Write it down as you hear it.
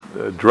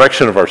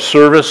direction of our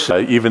service,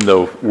 even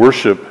the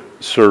worship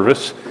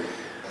service.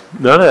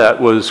 None of that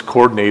was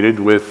coordinated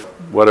with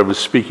what I was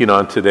speaking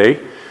on today.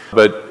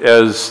 But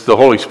as the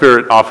Holy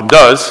Spirit often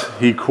does,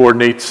 He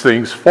coordinates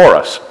things for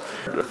us.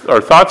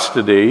 Our thoughts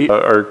today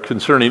are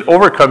concerning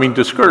overcoming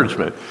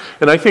discouragement.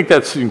 And I think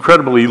that's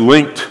incredibly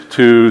linked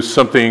to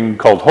something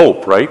called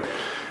hope, right?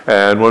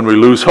 And when we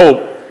lose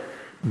hope,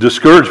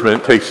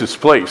 discouragement takes its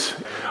place.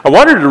 I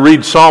wanted to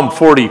read Psalm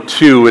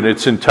 42 in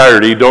its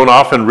entirety. Don't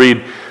often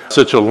read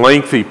such a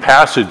lengthy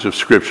passage of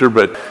Scripture,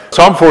 but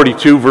Psalm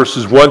 42,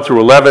 verses 1 through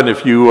 11,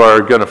 if you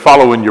are going to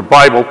follow in your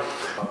Bible,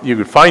 you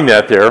can find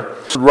that there.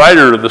 The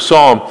writer of the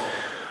psalm,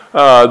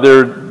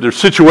 their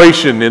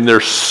situation in their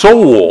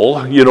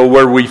soul,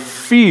 where we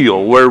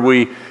feel, where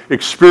we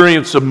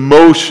experience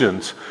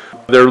emotions,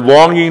 they're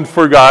longing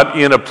for God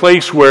in a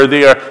place where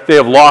they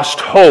have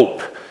lost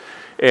hope,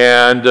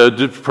 and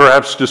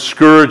perhaps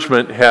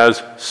discouragement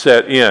has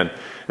set in.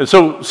 And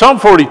so Psalm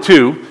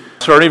 42,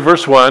 starting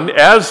verse 1,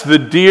 as the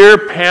deer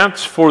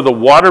pants for the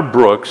water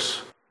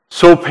brooks,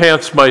 so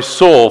pants my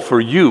soul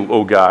for you,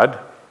 O God.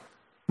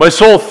 My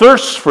soul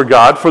thirsts for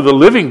God, for the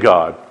living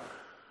God.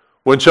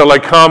 When shall I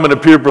come and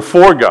appear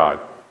before God?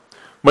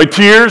 My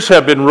tears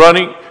have been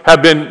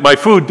my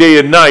food day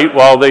and night,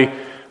 while they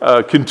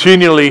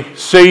continually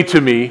say to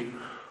me,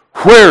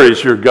 where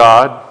is your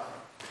God?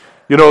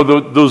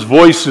 Those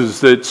voices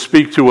that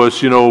speak to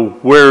us,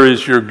 where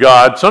is your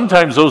God?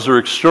 Sometimes those are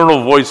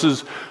external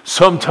voices.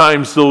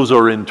 Sometimes those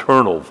are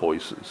internal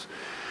voices.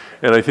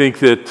 And I think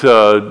that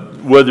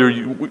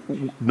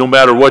no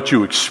matter what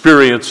you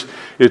experience,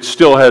 it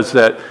still has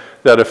that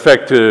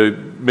effect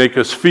to make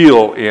us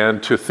feel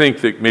and to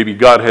think that maybe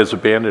God has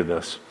abandoned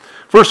us.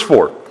 Verse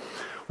 4,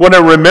 when I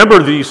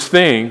remember these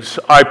things,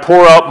 I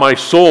pour out my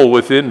soul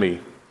within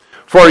me.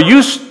 For I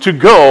used to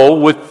go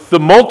with the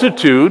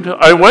multitude,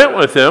 I went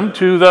with them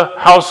to the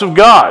house of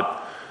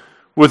God,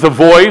 with a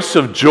voice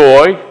of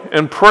joy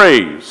and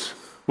praise,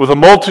 with a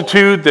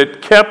multitude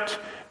that kept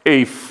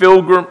a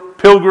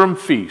pilgrim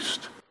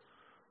feast.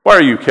 Why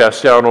are you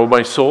cast down, O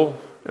my soul?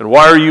 And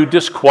why are you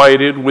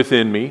disquieted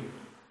within me?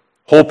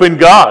 Hope in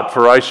God,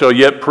 for I shall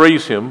yet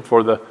praise Him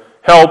for the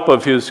help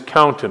of His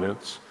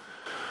countenance.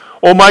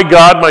 O my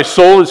God, my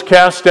soul is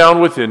cast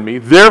down within me.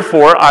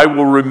 Therefore I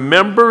will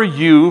remember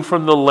you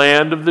from the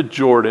land of the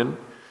Jordan,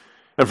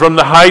 and from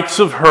the heights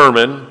of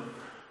Hermon,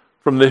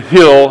 from the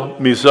hill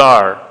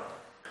Mizar.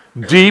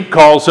 Deep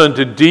calls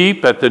unto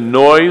deep at the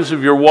noise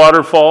of your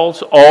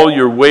waterfalls. All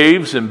your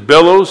waves and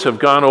billows have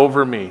gone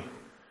over me.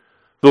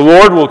 The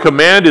Lord will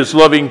command His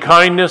loving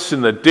kindness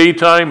in the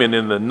daytime, and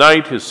in the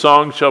night His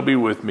song shall be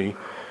with me,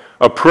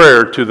 a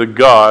prayer to the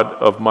God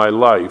of my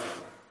life.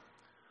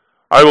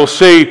 I will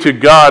say to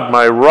God,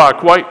 my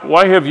rock,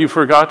 why have you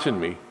forgotten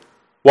me?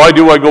 Why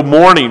do I go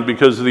mourning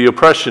because of the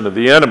oppression of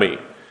the enemy?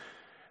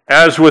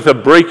 As with a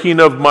breaking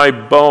of my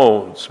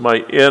bones,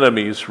 my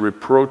enemies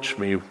reproach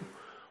me,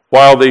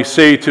 while they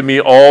say to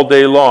me all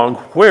day long,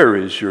 where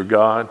is your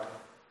God?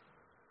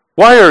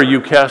 Why are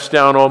you cast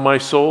down, O my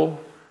soul?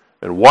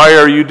 And why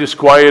are you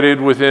disquieted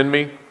within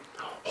me?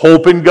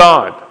 Hope in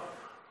God,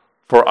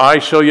 for I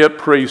shall yet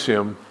praise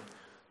Him,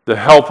 the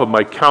help of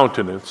my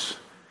countenance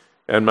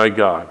and my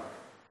God.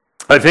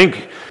 I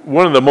think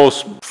one of the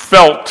most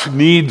felt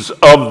needs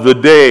of the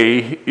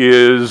day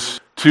is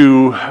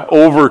to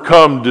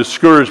overcome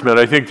discouragement.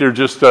 I think there are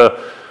just a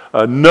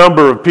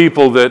number of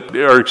people that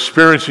are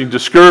experiencing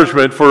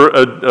discouragement for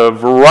a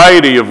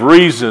variety of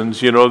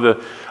reasons.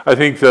 I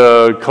think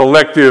the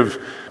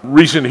collective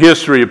recent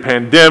history of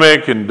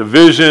pandemic and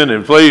division,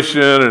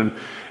 inflation,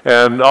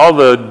 and all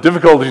the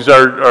difficulties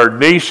our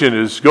nation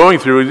is going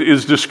through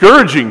is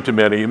discouraging to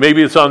many.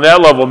 Maybe it's on that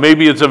level.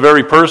 Maybe it's a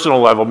very personal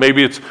level.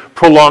 Maybe it's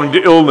prolonged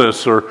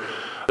illness or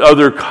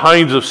other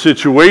kinds of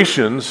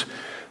situations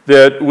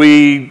that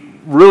we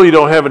really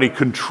don't have any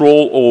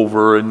control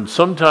over. And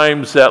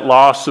sometimes that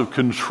loss of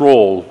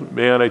control,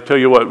 man, I tell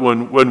you what,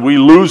 when we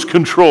lose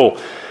control,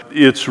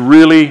 it's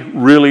really,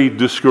 really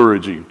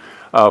discouraging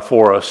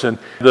for us. And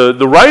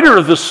the writer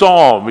of the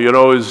psalm,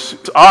 is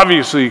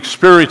obviously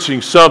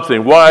experiencing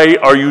something. Why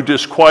are you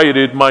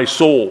disquieted, my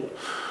soul?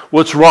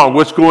 What's wrong?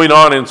 What's going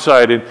on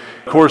inside? And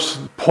of course,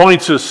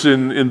 points us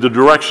in the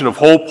direction of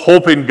hope.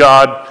 Hope in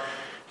God.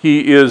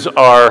 He is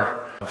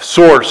our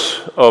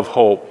source of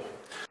hope.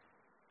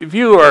 If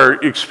you are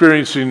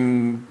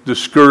experiencing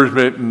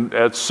discouragement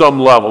at some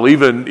level,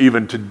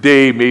 even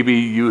today, maybe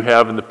you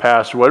have in the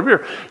past or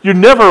whatever, you're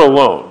never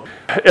alone.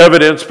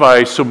 Evidenced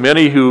by so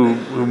many who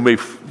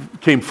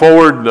came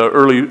forward in the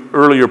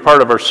earlier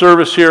part of our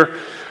service here.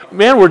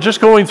 Man, we're just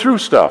going through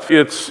stuff.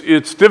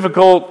 It's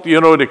difficult,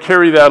 to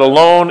carry that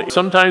alone.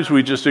 Sometimes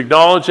we just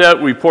acknowledge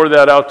that, we pour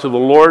that out to the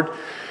Lord,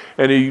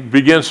 and He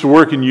begins to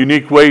work in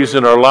unique ways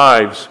in our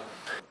lives.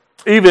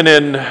 Even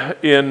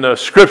in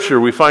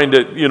Scripture, we find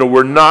that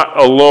we're not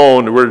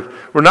alone.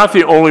 We're not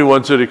the only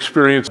ones that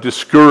experience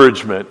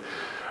discouragement.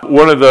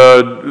 One of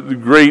the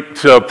great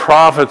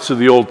prophets of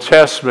the Old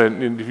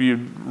Testament, and if you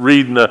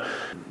read in the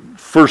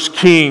 1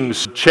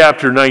 Kings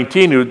chapter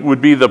 19, it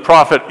would be the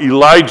prophet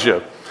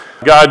Elijah.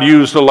 God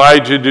used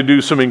Elijah to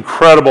do some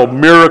incredible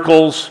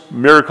miracles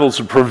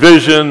of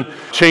provision,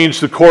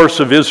 changed the course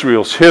of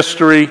Israel's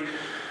history.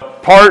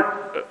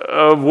 Part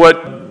of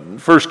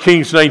what 1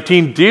 Kings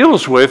 19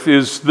 deals with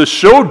is the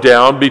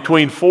showdown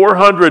between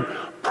 400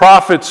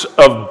 prophets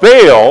of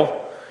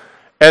Baal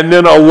and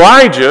then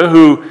Elijah,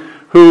 who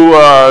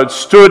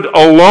stood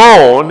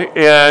alone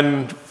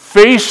and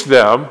faced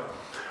them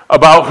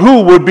about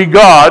who would be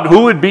God,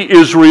 who would be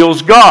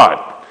Israel's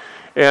God.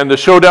 And the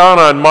showdown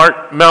on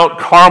Mount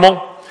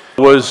Carmel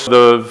was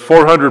the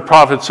 400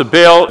 prophets of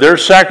Baal, their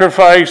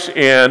sacrifice,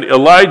 and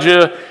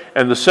Elijah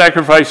and the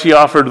sacrifice he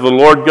offered to the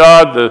Lord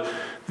God,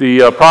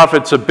 the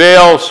prophets of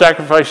Baal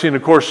sacrificing,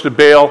 of course, to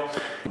Baal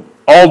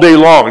all day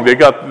long. They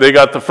got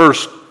the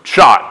first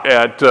shot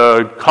at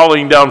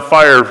calling down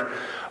fire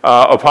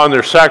upon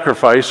their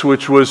sacrifice,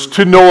 which was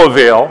to no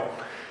avail.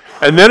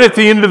 And then at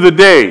the end of the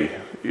day,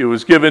 it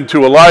was given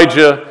to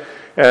Elijah,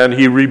 and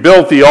he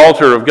rebuilt the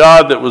altar of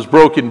God that was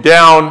broken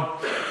down,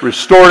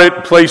 restored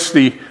it, placed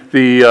the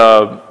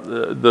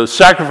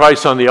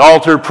sacrifice on the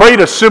altar, prayed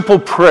a simple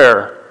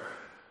prayer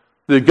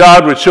that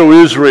God would show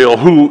Israel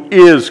who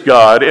is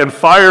God, and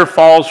fire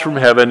falls from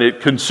heaven. It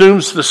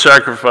consumes the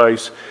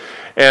sacrifice,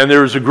 and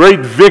there was a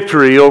great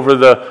victory over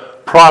the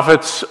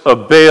prophets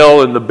of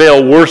Baal and the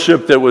Baal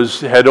worship that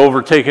had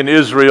overtaken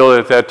Israel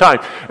at that time.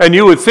 And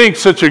you would think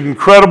such an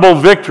incredible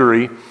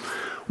victory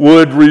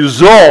would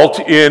result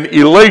in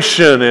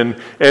elation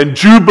and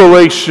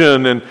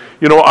jubilation, and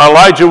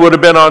Elijah would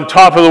have been on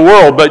top of the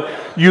world. But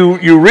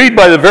you read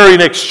by the very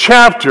next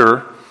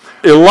chapter,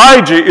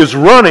 Elijah is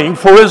running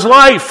for his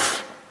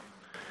life.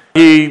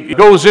 He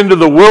goes into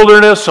the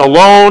wilderness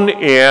alone,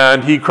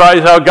 and he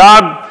cries out,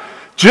 "God,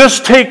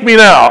 just take me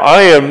now.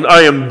 I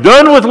am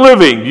done with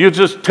living. You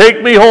just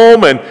take me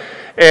home, and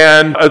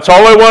that's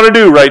all I want to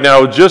do right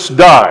now, just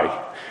die."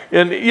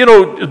 And,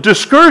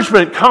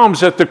 discouragement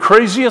comes at the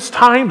craziest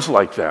times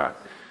like that.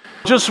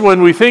 Just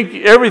when we think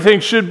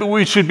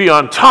we should be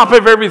on top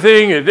of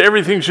everything, and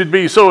everything should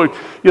be so,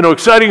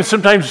 exciting,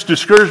 sometimes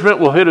discouragement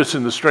will hit us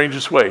in the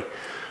strangest way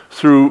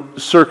through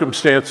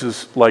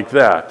circumstances like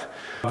that.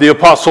 The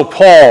Apostle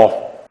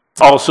Paul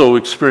also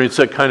experienced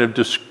that kind of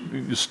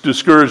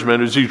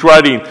discouragement as he's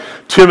writing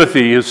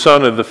Timothy, his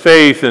son of the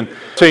faith, and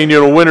saying,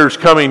 winter's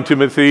coming,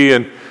 Timothy,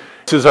 and he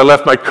says, I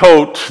left my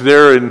coat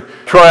there in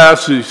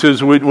Troas. He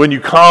says, when you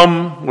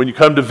come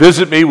to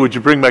visit me, would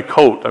you bring my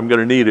coat? I'm going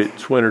to need it.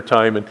 It's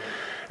wintertime.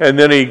 And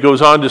then he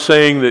goes on to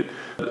saying that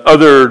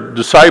other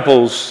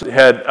disciples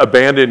had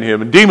abandoned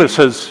him. And Demas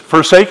has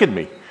forsaken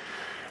me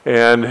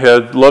and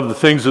had loved the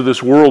things of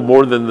this world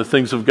more than the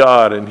things of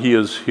God. And he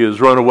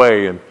has run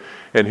away,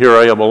 and here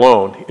I am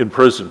alone in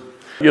prison.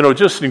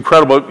 Just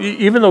incredible.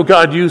 Even though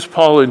God used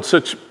Paul in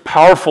such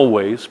powerful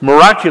ways,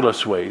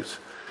 miraculous ways,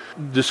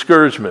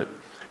 discouragement.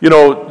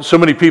 So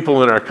many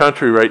people in our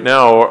country right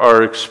now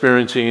are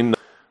experiencing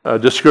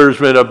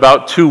discouragement.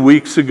 About 2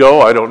 weeks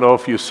ago, I don't know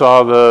if you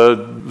saw,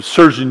 the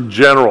Surgeon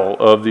General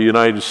of the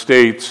United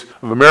States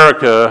of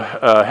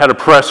America had a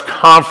press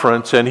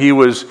conference, and he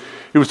was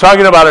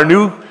talking about a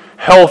new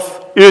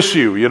health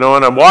issue, and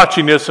I'm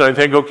watching this and I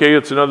think, okay,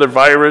 it's another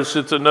virus,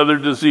 it's another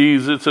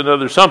disease, it's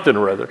another something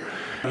or other.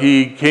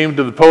 He came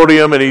to the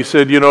podium and he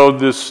said,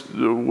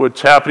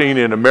 what's happening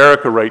in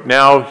America right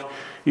now,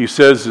 he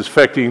says, is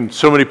affecting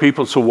so many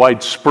people, so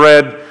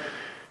widespread.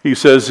 He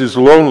says, is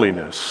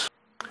loneliness.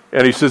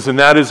 And he says, and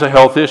that is a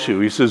health issue.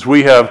 He says,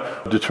 we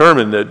have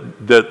determined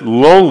that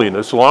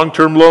loneliness,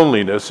 long-term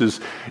loneliness,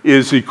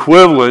 is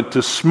equivalent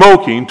to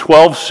smoking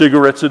 12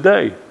 cigarettes a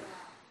day.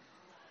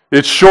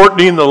 It's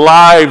shortening the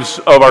lives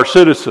of our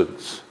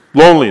citizens,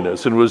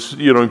 loneliness, and was,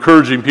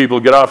 encouraging people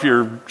to get off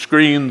your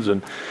screens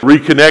and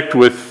reconnect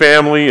with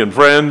family and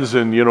friends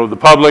and, the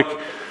public,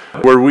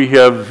 where we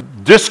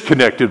have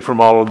disconnected from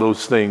all of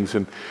those things,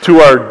 and to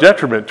our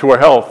detriment, to our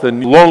health,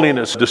 and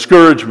loneliness,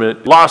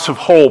 discouragement, loss of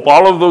hope,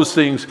 all of those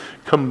things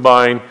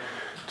combine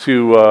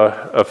to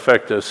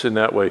affect us in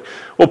that way.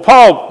 Well,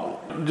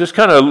 Paul,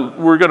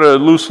 we're going to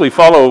loosely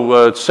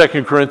follow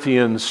 2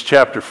 Corinthians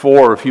chapter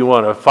 4, if you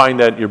want to find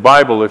that in your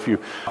Bible, if you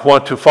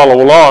want to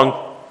follow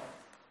along.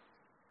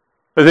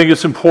 I think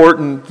it's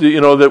important,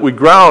 that we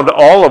ground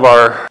all of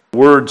our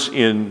words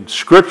in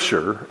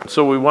Scripture.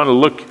 So we want to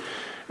look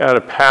at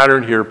a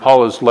pattern here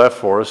Paul has left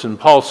for us, and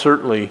Paul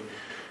certainly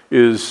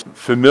is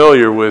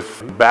familiar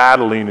with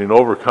battling and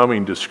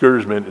overcoming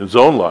discouragement in his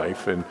own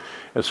life, and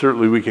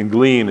certainly we can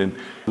glean and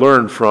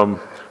learn from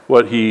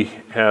what he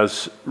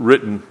has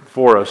written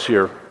for us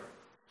here.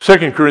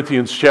 2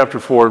 Corinthians chapter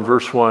 4 and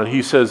verse 1,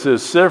 he says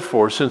this,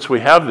 therefore, since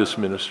we have this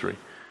ministry,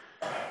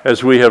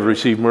 as we have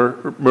received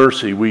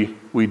mercy,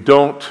 we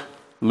don't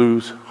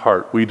lose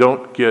heart. We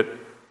don't get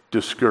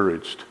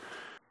discouraged.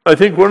 I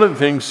think one of the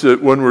things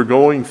that when we're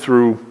going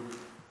through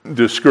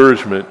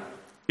discouragement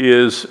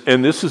is,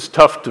 and this is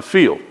tough to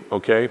feel,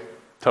 okay?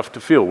 Tough to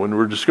feel. When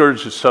we're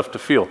discouraged, it's tough to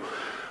feel.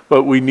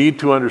 But we need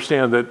to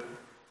understand that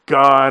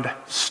God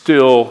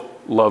still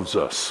loves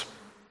us,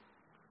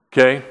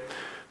 okay?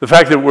 The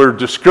fact that we're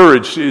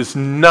discouraged is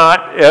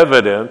not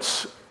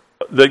evidence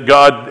that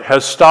God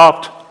has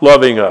stopped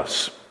loving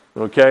us,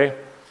 okay?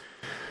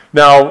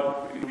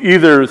 Now,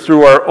 either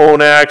through our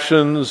own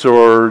actions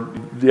or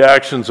the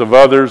actions of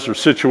others or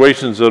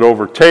situations that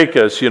overtake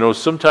us,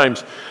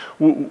 sometimes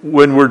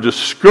when we're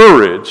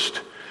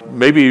discouraged,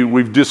 maybe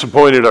we've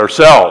disappointed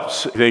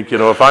ourselves. I think,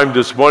 if I'm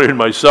disappointed in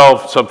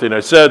myself, something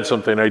I said,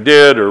 something I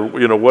did, or,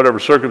 whatever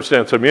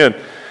circumstance I'm in,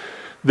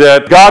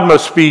 that God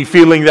must be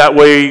feeling that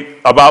way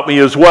about me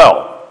as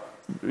well.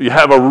 You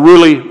have a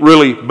really,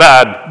 really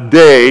bad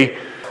day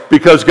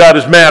because God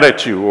is mad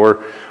at you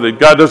or that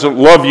God doesn't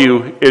love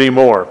you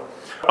anymore.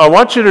 I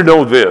want you to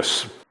know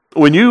this.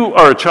 When you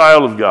are a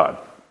child of God,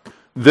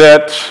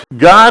 that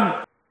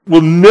God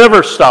will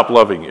never stop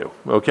loving you,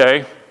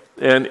 okay?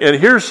 And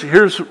here's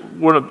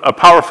a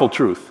powerful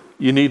truth.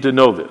 You need to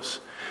know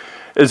this.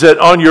 Is that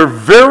on your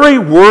very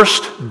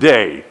worst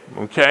day,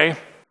 okay?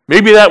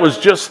 Maybe that was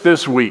just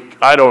this week.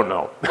 I don't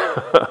know.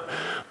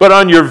 But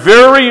on your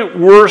very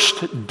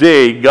worst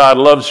day, God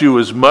loves you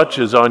as much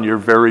as on your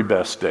very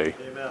best day.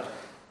 Amen.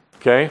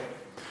 Okay?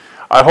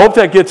 I hope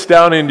that gets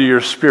down into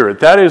your spirit.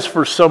 That is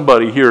for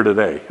somebody here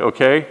today,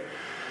 okay?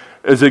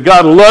 Is that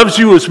God loves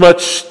you as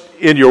much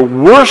in your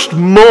worst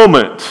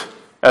moment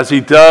as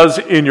he does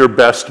in your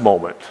best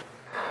moment.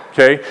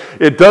 Okay?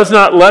 It does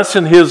not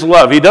lessen his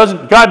love.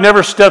 God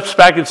never steps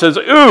back and says,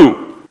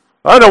 "Ooh,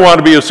 I don't want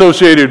to be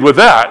associated with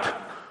that."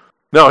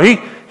 No,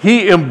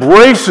 he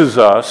embraces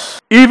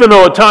us, even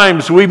though at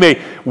times we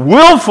may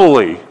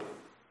willfully,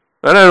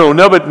 and I know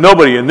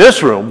nobody in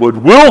this room would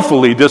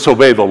willfully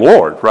disobey the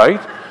Lord,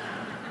 right?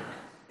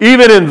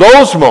 Even in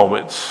those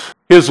moments,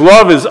 his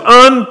love is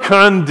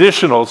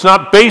unconditional. It's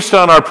not based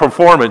on our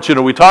performance.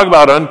 We talk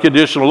about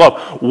unconditional love.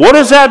 What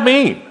does that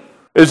mean?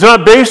 It's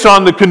not based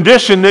on the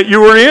condition that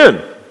you were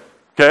in.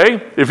 Okay?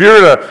 If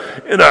you're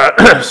in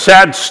a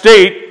sad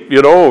state,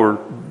 or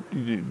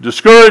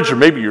discouraged, or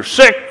maybe you're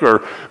sick,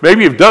 or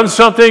maybe you've done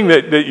something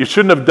that you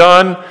shouldn't have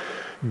done,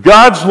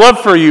 God's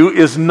love for you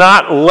is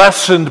not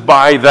lessened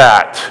by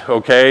that,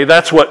 okay?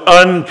 That's what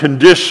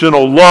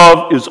unconditional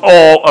love is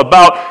all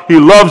about. He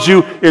loves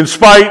you in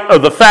spite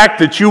of the fact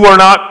that you are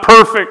not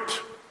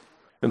perfect.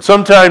 And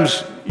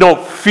sometimes you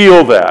don't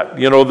feel that.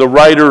 The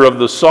writer of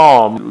the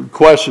psalm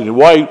questioning,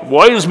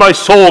 why is my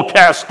soul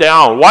cast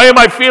down? Why am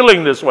I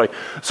feeling this way?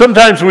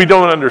 Sometimes we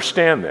don't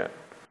understand that.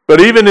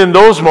 But even in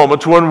those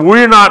moments when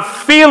we're not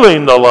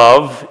feeling the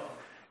love,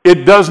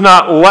 it does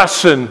not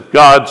lessen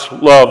God's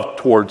love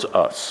towards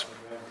us.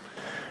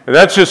 And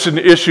that's just an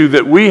issue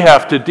that we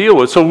have to deal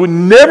with. So we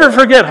never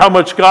forget how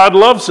much God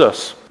loves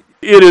us.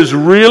 It is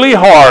really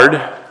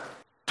hard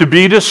to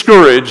be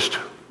discouraged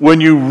when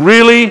you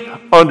really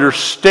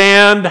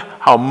understand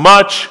how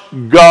much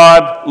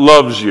God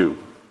loves you.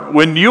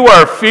 When you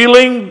are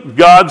feeling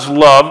God's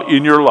love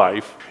in your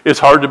life, it's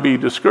hard to be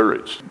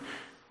discouraged.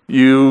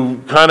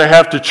 You kind of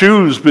have to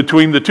choose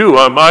between the two.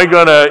 Am I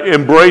going to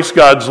embrace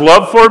God's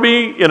love for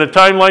me in a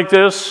time like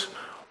this?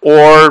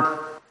 Or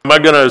am I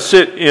going to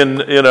sit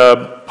in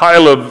a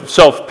pile of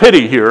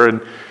self-pity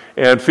here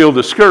and feel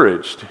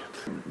discouraged?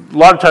 A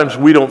lot of times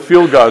we don't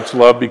feel God's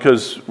love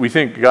because we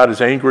think God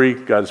is angry,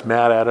 God is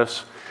mad at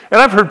us.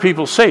 And I've heard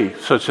people say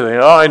such a thing.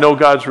 Oh, I know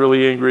God's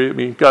really angry at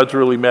me. God's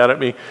really mad at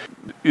me.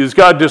 Is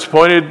God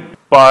disappointed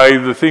by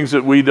the things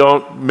that we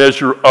don't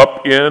measure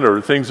up in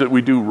or things that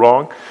we do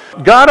wrong?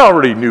 God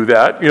already knew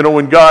that.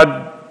 When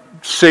God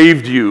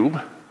saved you,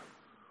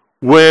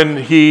 when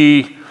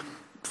he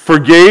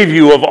forgave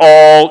you of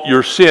all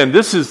your sin.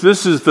 This is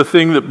the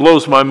thing that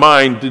blows my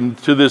mind, and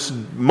to this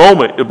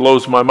moment it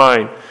blows my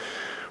mind.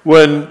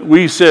 When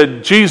we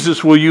said,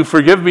 "Jesus, will you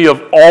forgive me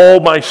of all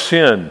my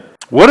sin?"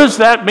 What does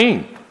that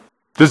mean?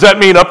 Does that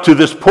mean up to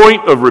this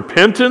point of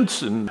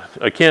repentance? And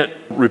I can't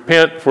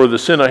repent for the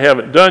sin I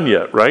haven't done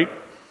yet, right?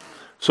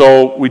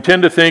 So we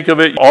tend to think of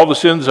it, all the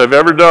sins I've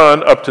ever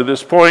done up to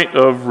this point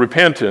of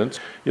repentance,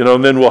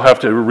 and then we'll have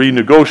to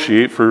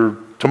renegotiate for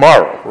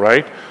tomorrow,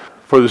 right?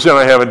 For the sin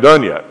I haven't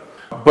done yet.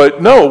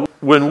 But no,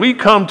 when we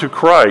come to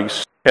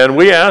Christ and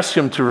we ask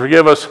him to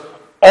forgive us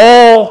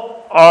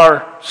all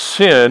our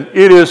sin,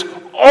 it is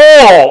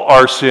all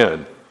our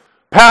sin.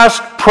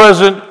 Past,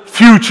 present,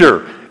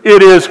 future.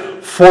 It is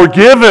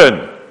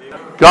forgiven.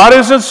 God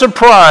isn't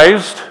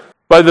surprised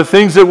by the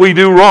things that we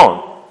do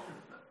wrong.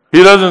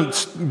 He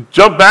doesn't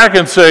jump back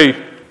and say,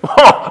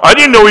 "Oh, I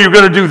didn't know you were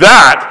going to do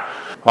that.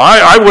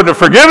 I wouldn't have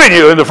forgiven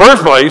you in the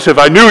first place if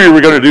I knew you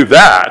were going to do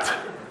that.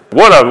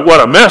 What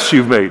a mess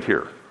you've made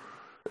here."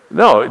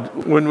 No,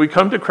 when we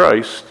come to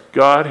Christ,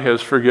 God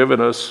has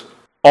forgiven us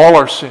all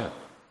our sin.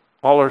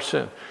 All our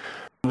sin.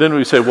 Then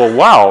we say, well,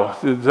 wow,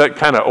 that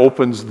kind of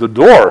opens the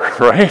door,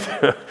 right?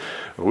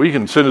 We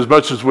can sin as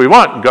much as we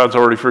want, and God's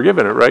already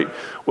forgiven it, right?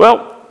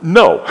 Well,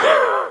 no.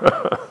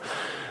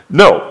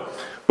 No.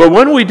 But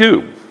when we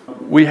do,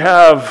 we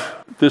have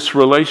this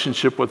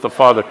relationship with the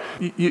Father.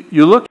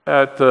 You look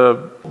at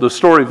the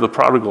story of the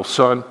prodigal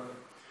son.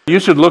 You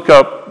should look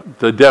up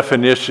the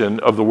definition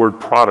of the word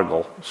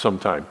prodigal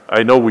sometime.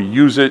 I know we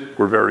use it.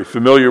 We're very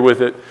familiar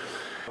with it.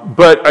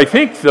 But I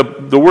think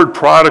the word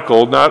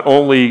prodigal not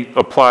only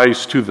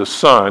applies to the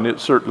son, it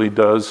certainly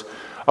does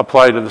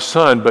apply to the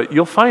son, but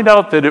you'll find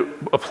out that it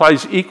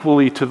applies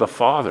equally to the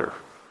father.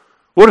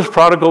 What does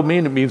prodigal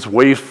mean? It means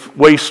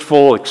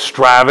wasteful,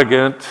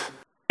 extravagant.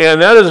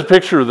 And that is a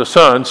picture of the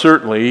son,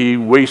 certainly. He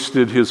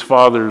wasted his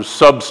father's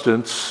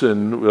substance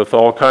and with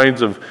all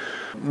kinds of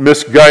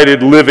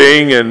misguided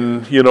living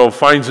and,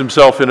 finds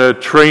himself in a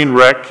train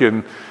wreck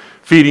and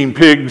feeding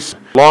pigs,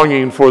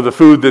 longing for the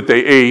food that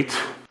they ate.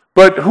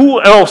 But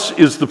who else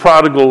is the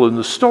prodigal in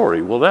the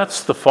story? Well,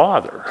 that's the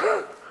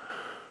father.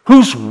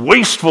 Who's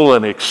wasteful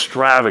and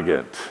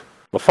extravagant?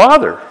 The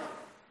father.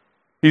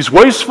 He's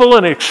wasteful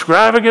and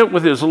extravagant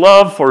with his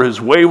love for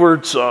his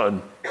wayward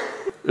son.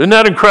 Isn't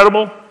that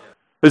incredible?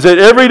 Is that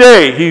every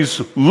day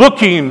he's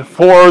looking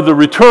for the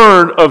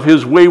return of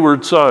his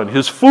wayward son.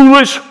 His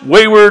foolish,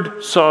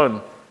 wayward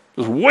son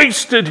has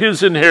wasted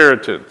his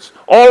inheritance.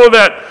 All of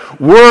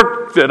that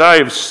work that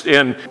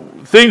and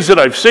things that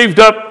I've saved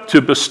up to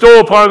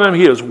bestow upon them,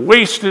 he has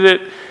wasted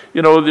it.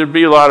 There'd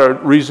be a lot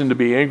of reason to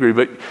be angry.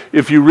 But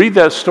if you read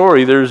that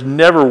story, there's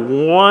never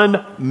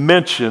one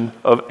mention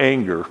of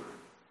anger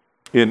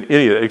in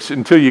any of it,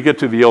 until you get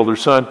to the elder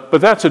son.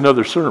 But that's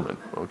another sermon,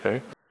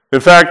 okay? In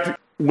fact,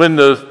 when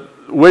the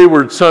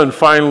wayward son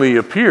finally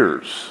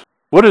appears,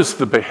 what is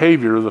the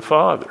behavior of the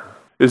father?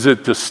 Is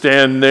it to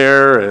stand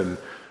there and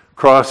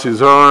cross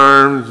his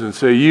arms and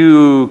say,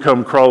 you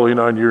come crawling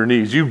on your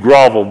knees, you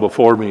grovel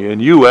before me,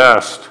 and you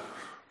asked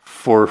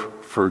for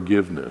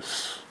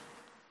forgiveness,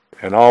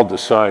 and I'll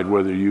decide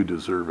whether you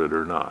deserve it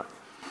or not?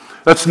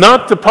 That's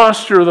not the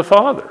posture of the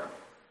father.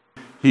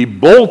 He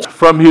bolts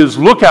from his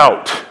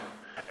lookout,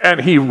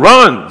 and he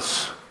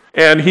runs,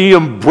 and he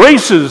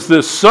embraces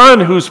this son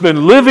who's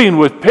been living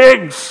with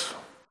pigs,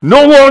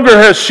 no longer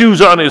has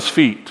shoes on his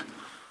feet,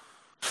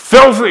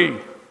 filthy.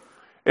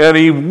 And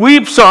he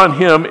weeps on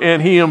him, and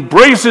he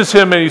embraces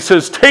him, and he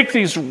says, take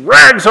these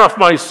rags off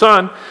my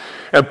son,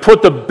 and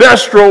put the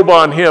best robe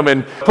on him,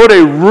 and put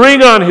a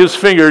ring on his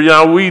finger.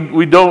 Now,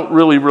 we don't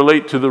really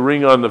relate to the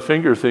ring on the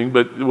finger thing,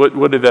 but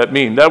what did that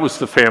mean? That was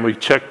the family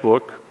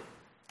checkbook,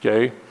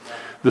 okay?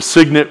 The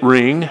signet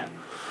ring.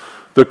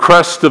 The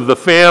crest of the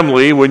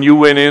family. When you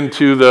went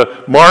into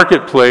the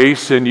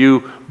marketplace and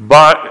you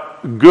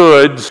bought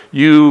goods,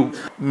 you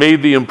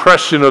made the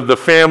impression of the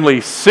family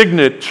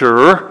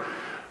signature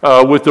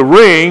with the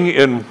ring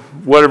in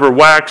whatever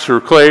wax or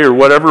clay or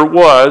whatever it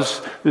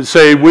was, and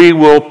say, we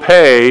will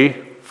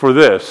pay for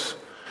this.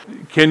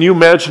 Can you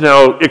imagine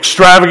how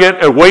extravagant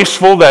and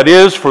wasteful that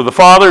is for the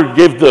father?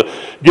 Give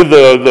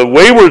the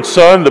wayward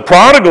son, the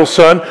prodigal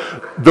son,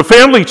 the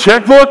family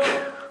checkbook,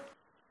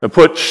 and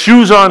put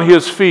shoes on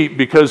his feet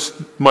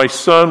because my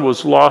son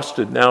was lost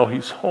and now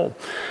he's home.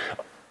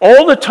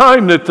 All the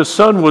time that the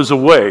son was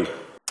away,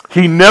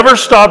 he never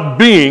stopped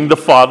being the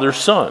father's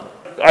son.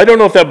 I don't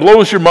know if that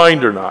blows your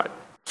mind or not.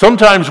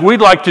 Sometimes we'd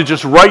like to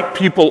just write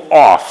people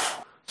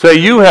off. Say,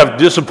 you have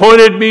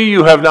disappointed me,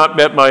 you have not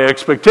met my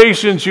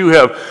expectations, you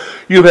have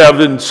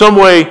in some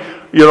way,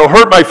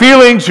 hurt my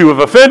feelings, you have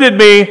offended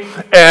me,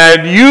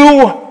 and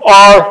you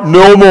are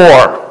no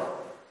more.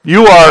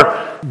 You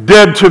are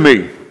dead to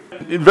me.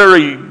 In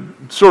very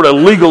sort of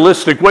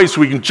legalistic ways,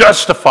 so we can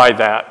justify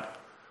that.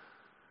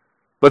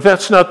 But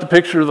that's not the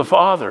picture of the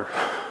father.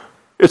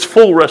 It's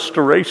full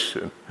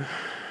restoration.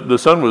 The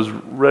son was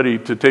ready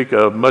to take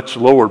a much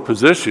lower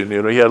position.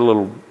 He had a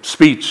little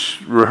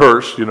speech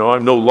rehearsed.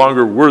 I'm no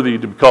longer worthy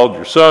to be called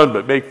your son,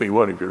 but make me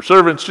one of your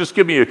servants. Just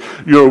give me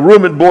your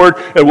room and board,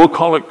 and we'll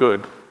call it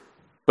good.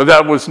 But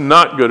that was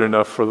not good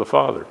enough for the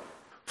father.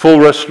 Full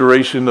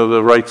restoration of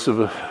the rights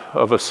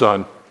of a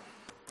son.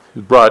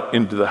 Brought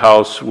into the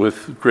house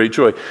with great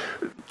joy.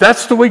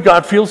 That's the way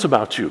God feels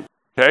about you,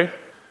 okay?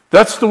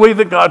 That's the way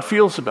that God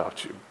feels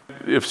about you.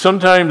 If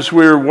sometimes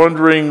we're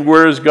wondering,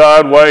 where is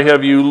God? Why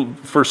have you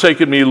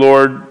forsaken me,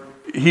 Lord?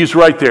 He's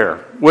right there.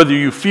 Whether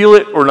you feel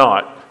it or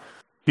not,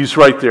 he's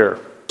right there.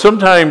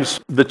 Sometimes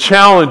the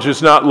challenge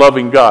is not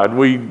loving God.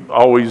 We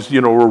always,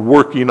 we're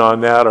working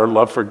on that, our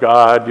love for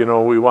God.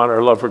 We want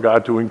our love for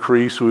God to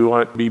increase. We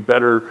want to be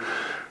better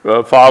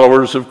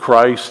followers of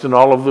Christ and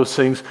all of those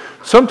things.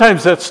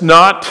 Sometimes that's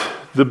not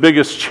the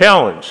biggest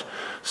challenge.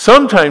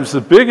 Sometimes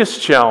the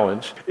biggest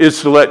challenge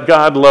is to let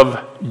God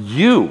love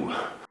you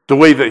the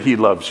way that he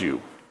loves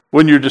you.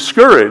 When you're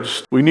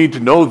discouraged, we need to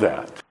know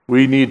that.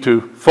 We need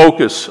to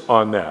focus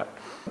on that.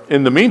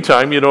 In the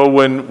meantime,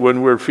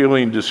 when we're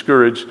feeling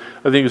discouraged,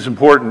 I think it's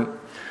important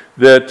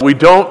that we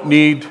don't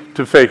need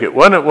to fake it.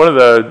 One of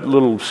the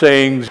little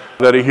sayings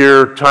that I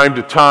hear time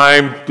to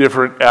time,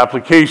 different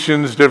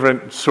applications,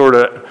 different sort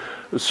of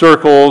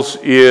circles,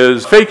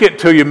 is fake it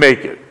till you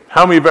make it.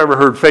 How many have ever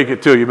heard fake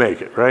it till you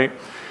make it, right?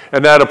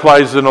 And that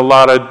applies in a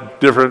lot of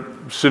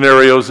different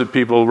scenarios that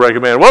people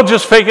recommend. Well,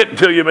 just fake it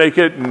until you make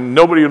it, and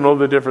nobody will know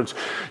the difference.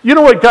 You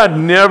know what? God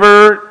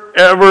never,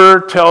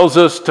 ever tells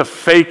us to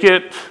fake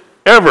it,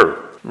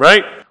 ever,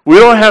 right? We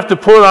don't have to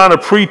put on a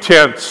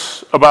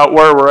pretense about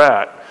where we're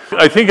at.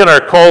 I think in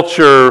our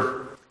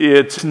culture,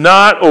 it's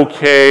not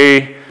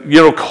okay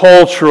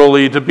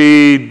culturally to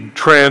be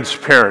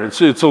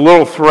transparent. It's a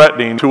little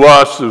threatening to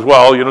us as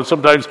well.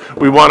 Sometimes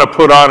we want to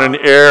put on an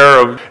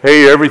air of,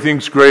 hey,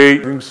 everything's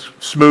great, everything's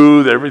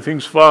smooth,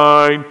 everything's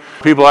fine.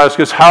 People ask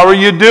us, how are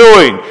you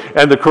doing?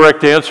 And the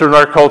correct answer in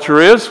our culture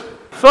is,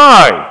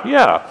 fine,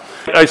 yeah.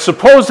 I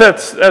suppose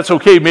that's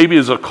okay maybe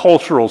as a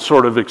cultural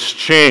sort of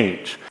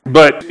exchange.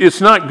 But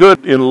it's not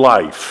good in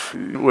life.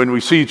 When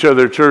we see each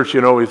other at church,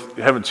 we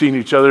haven't seen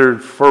each other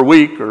for a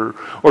week or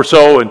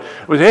so, and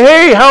we say,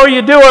 hey, how are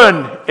you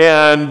doing?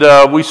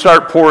 And we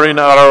start pouring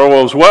out our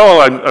woes.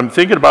 Well, I'm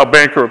thinking about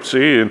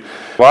bankruptcy and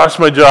lost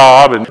my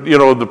job. And,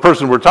 the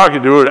person we're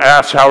talking to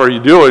asks, how are you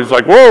doing? It's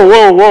like, whoa,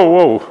 whoa, whoa,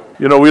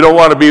 whoa. We don't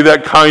want to be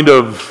that kind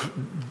of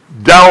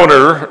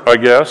downer, I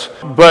guess.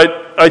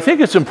 But I think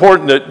it's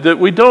important that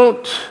we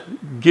don't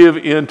give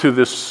into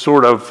this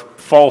sort of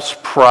false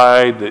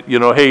pride that,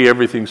 hey,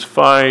 everything's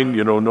fine,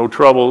 no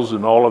troubles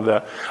and all of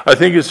that. I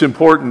think it's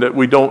important that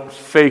we don't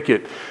fake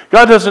it.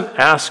 God doesn't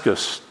ask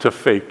us to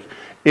fake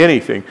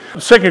anything.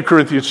 2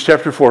 Corinthians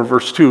chapter 4,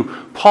 verse 2,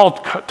 Paul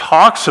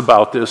talks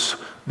about this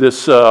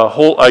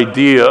whole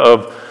idea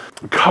of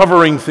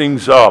covering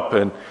things up.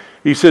 And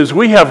he says,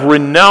 we have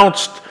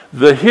renounced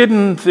the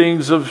hidden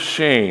things of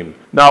shame,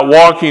 not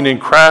walking in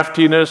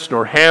craftiness,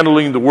 nor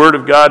handling the word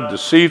of God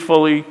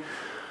deceitfully,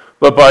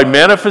 but by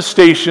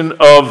manifestation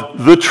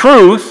of the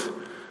truth,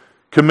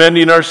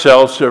 commending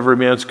ourselves to every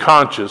man's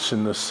conscience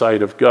in the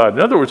sight of God. In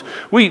other words,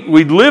 we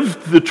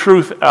live the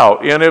truth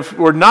out. And if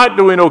we're not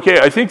doing okay,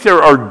 I think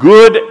there are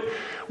good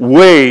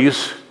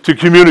ways to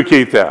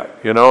communicate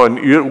that, and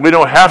we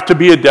don't have to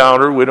be a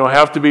downer. We don't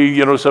have to be,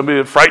 somebody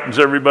that frightens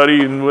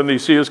everybody and when they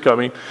see us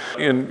coming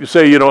and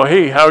say,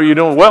 hey, how are you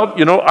doing? Well,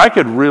 I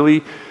could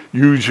really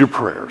use your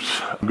prayers.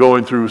 I'm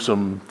going through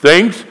some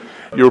things.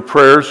 Your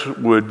prayers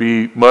would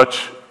be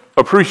much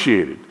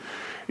appreciated.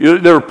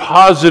 There are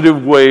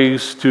positive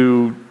ways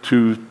to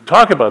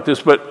talk about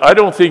this, but I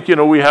don't think,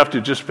 we have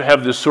to just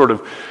have this sort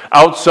of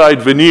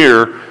outside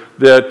veneer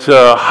that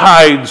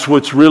hides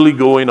what's really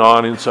going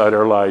on inside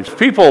our lives.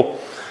 People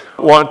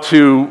want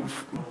to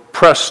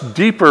press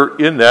deeper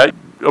in that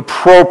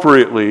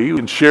appropriately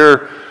and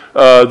share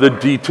the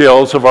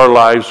details of our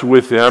lives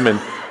with them,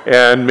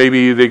 and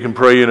maybe they can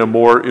pray in a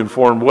more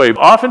informed way.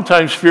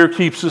 Oftentimes, fear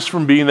keeps us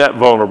from being that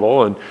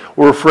vulnerable, and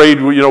we're afraid,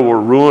 we'll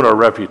ruin our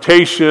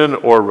reputation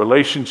or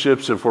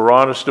relationships if we're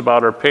honest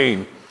about our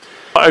pain.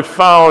 I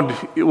found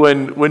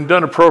when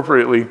done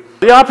appropriately,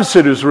 the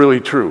opposite is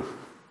really true.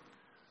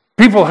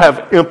 People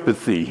have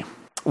empathy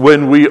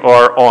when we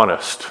are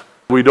honest.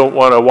 We don't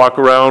want to walk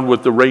around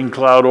with the rain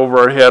cloud over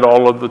our head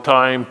all of the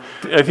time.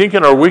 I think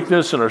in our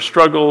weakness and our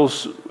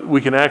struggles,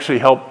 we can actually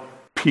help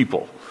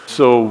people.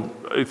 So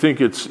I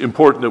think it's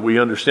important that we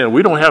understand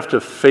we don't have to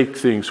fake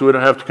things. We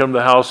don't have to come to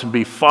the house and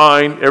be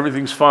fine.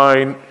 Everything's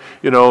fine.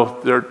 There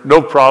are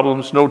no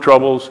problems, no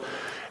troubles.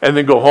 And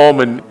then go home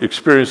and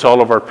experience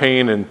all of our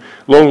pain and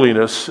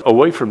loneliness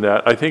away from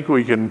that. I think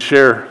we can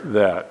share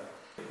that.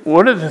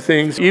 One of the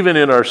things, even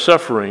in our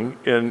suffering,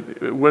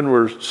 and when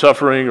we're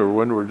suffering or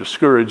when we're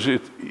discouraged,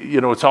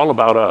 it's all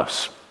about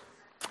us.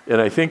 And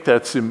I think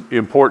that's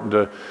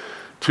important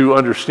to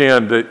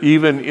understand that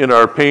even in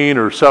our pain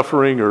or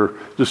suffering or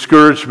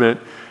discouragement,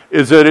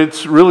 is that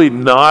it's really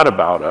not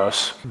about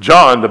us.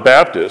 John the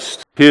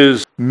Baptist,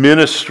 his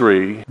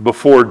ministry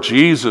before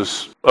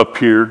Jesus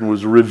appeared and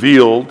was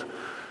revealed,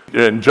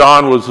 and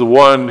John was the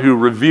one who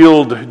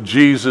revealed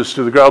Jesus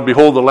to the crowd.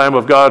 Behold, the Lamb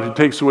of God who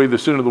takes away the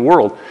sin of the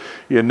world.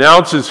 He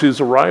announces his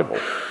arrival.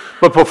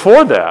 But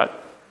before that,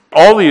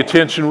 all the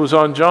attention was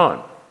on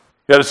John.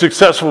 He had a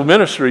successful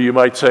ministry, you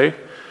might say.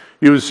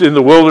 He was in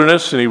the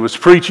wilderness and he was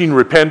preaching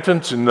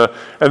repentance, and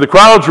the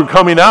crowds were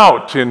coming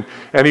out, and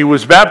he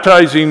was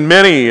baptizing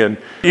many, and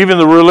even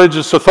the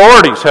religious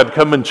authorities had to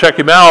come and check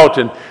him out,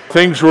 and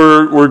things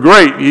were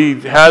great. He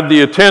had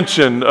the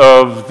attention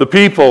of the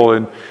people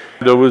and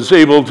was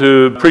able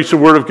to preach the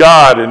word of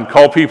God and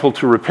call people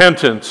to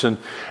repentance. And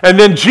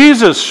then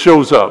Jesus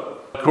shows up.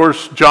 Of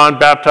course, John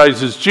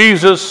baptizes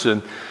Jesus,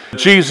 and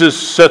Jesus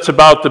sets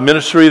about the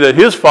ministry that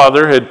his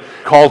Father had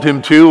called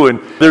him to, and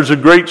there's a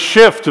great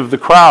shift of the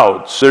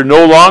crowds. They're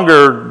no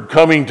longer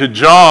coming to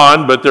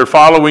John, but they're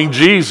following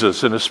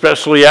Jesus, and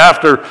especially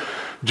after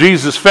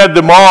Jesus fed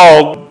them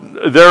all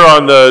there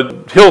on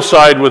the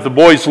hillside with the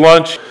boys'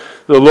 lunch,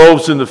 the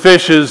loaves and the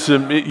fishes.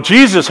 And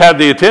Jesus had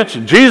the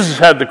attention. Jesus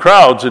had the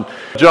crowds, and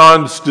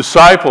John's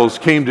disciples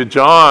came to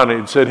John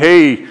and said,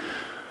 "Hey,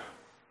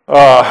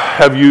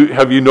 have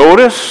you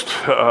noticed?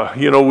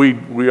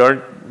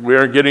 We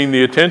aren't getting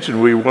the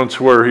attention we once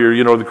were here.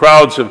 The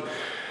crowds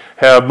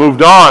have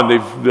moved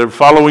on. They're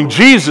following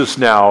Jesus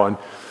now." And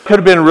it could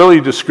have been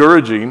really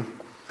discouraging.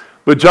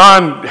 But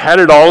John had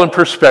it all in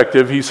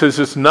perspective. He says,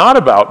 "It's not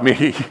about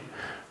me."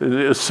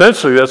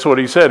 Essentially, that's what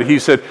he said. He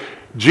said,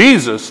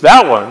 "Jesus,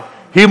 that one,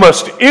 he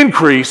must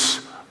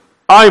increase,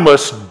 I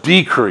must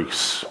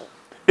decrease."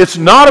 It's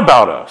not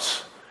about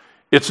us.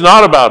 It's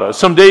not about us.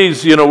 Some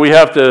days, we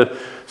have to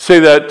say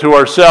that to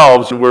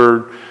ourselves.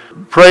 We're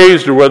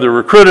praised or whether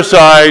we're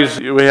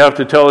criticized, we have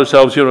to tell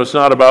ourselves, it's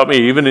not about me.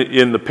 Even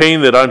in the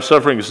pain that I'm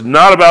suffering, it's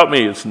not about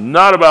me. It's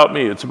not about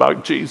me. It's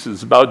about Jesus.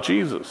 It's about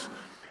Jesus.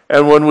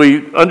 And when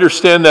we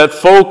understand that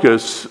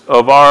focus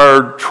of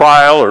our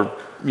trial or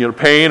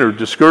pain or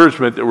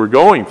discouragement that we're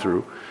going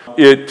through,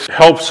 it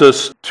helps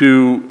us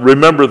to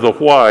remember the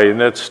why, and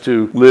that's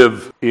to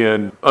live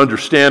in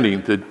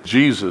understanding that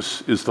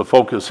Jesus is the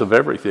focus of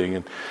everything.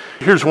 And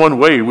here's one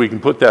way we can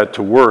put that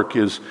to work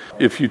is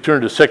if you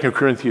turn to 2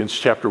 Corinthians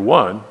chapter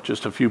 1,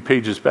 just a few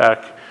pages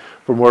back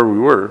from where we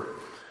were.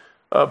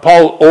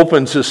 Paul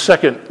opens his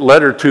second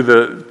letter to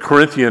the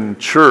Corinthian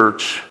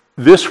church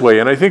this way,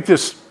 and I think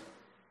this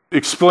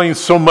explains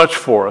so much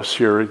for us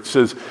here. It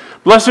says,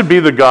 "Blessed be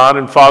the God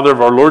and Father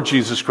of our Lord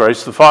Jesus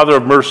Christ, the Father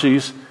of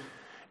mercies,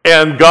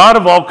 and God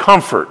of all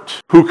comfort,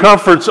 who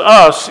comforts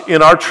us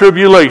in our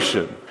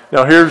tribulation."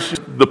 Now here's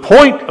the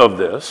point of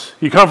this.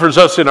 He comforts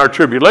us in our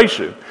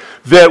tribulation,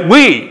 that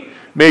we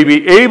may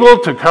be able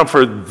to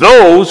comfort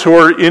those who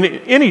are in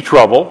any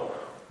trouble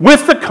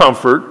with the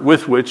comfort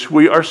with which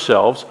we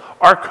ourselves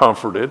are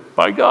comforted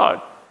by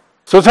God.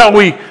 So it's how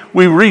we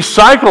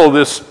recycle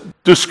this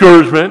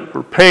discouragement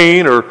or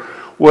pain or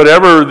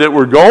whatever that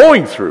we're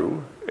going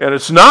through. And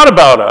it's not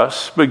about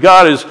us, but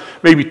God is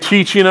maybe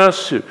teaching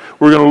us.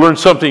 We're going to learn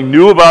something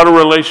new about a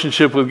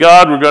relationship with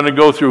God. We're going to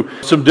go through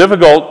some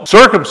difficult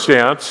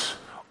circumstance,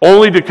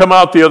 only to come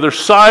out the other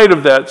side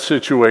of that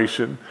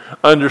situation,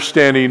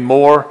 understanding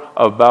more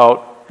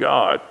about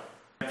God.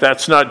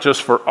 That's not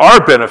just for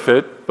our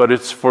benefit, but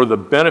it's for the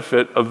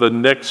benefit of the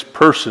next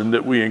person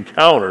that we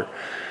encounter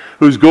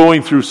who's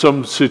going through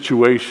some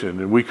situation,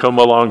 and we come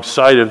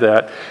alongside of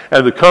that,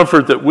 and the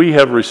comfort that we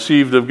have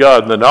received of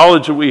God, and the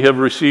knowledge that we have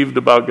received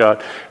about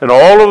God, and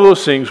all of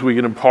those things we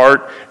can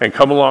impart and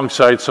come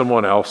alongside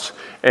someone else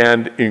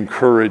and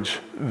encourage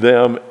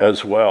them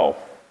as well.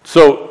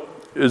 So,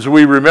 as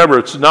we remember,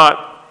 it's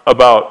not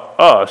about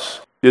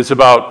us, it's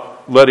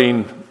about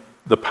letting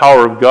the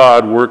power of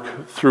God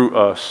work through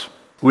us.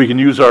 We can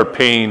use our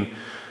pain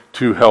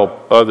to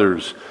help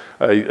others.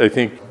 I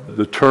think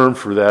the term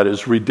for that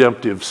is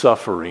redemptive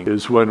suffering,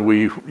 is when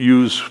we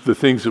use the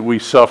things that we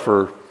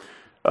suffer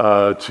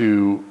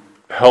to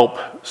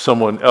help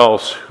someone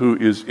else who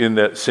is in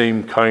that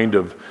same kind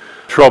of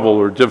trouble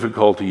or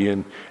difficulty,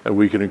 and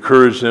we can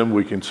encourage them,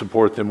 we can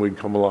support them, we can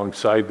come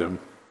alongside them.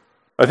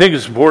 I think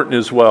it's important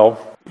as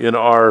well in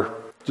our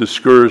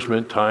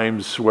discouragement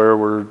times where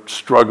we're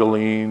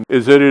struggling,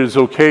 is that it is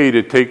okay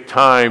to take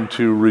time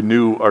to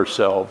renew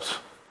ourselves.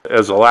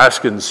 As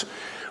Alaskans,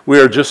 we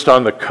are just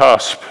on the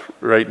cusp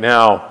right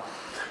now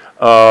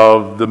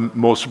of the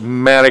most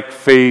manic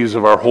phase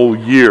of our whole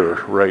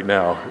year right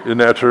now. Isn't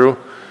that true?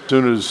 As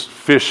soon as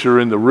fish are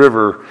in the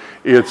river,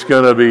 it's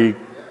going to be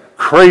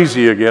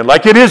crazy again,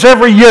 like it is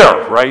every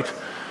year, right?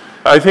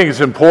 I think it's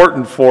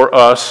important for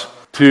us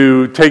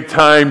to take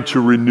time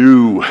to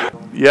renew.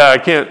 Yeah, I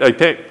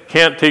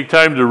can't take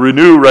time to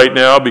renew right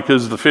now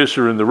because the fish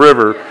are in the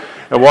river,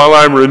 and while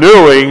I'm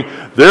renewing,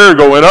 they're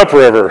going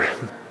upriver.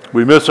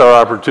 We miss our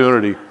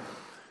opportunity.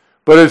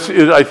 But it's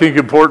I think,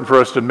 important for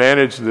us to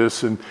manage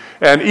this, and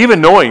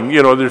even knowing,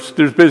 there's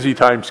busy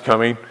times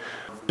coming.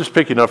 Just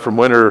picking up from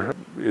winter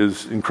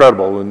is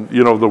incredible. And,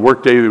 the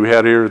work day that we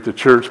had here at the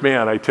church,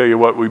 man, I tell you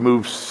what, we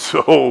moved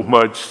so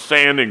much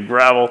sand and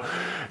gravel.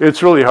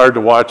 It's really hard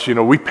to watch.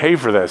 We pay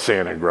for that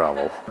sand and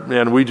gravel.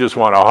 And we just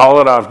want to haul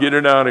it off, get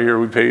it out of here.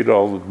 We paid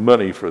all the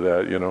money for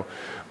that,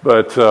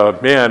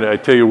 But, man, I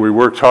tell you, we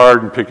worked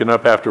hard in picking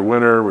up after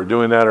winter. We're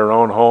doing that in our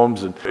own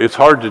homes. And it's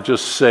hard to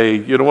just say,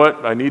 you know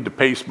what, I need to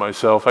pace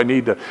myself. I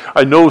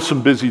know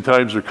some busy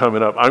times are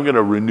coming up. I'm going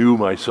to renew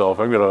myself.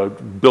 I'm going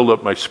to build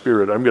up my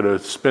spirit. I'm going to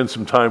spend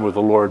some time with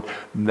the Lord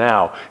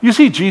now. You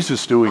see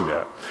Jesus doing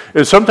that.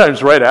 And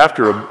sometimes right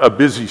after a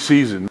busy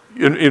season.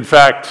 In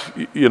fact,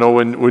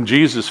 when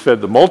Jesus fed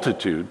the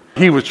multitude,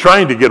 he was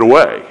trying to get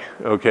away,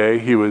 okay?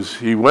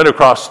 He went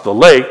across the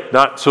lake,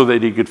 not so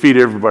that he could feed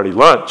everybody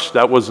lunch.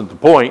 That wasn't the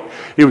point.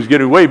 He was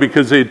getting away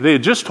because they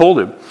had just told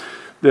him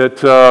that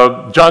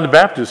John the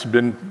Baptist had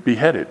been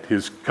beheaded.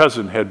 His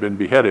cousin had been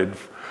beheaded,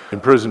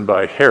 imprisoned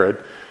by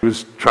Herod. He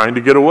was trying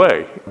to get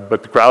away,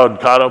 but the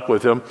crowd caught up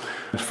with him.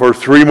 For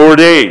 3 more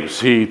days,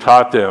 he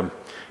taught them.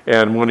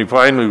 And when he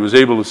finally was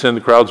able to send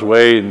the crowds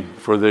away and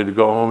for them to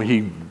go home,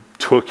 he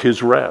took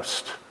his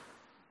rest.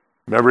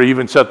 Remember, he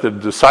even set the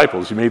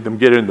disciples. He made them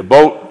get in the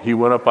boat. He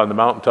went up on the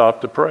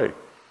mountaintop to pray.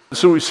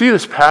 So we see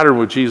this pattern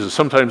with Jesus.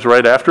 Sometimes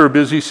right after a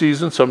busy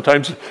season,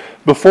 sometimes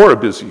before a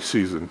busy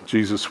season,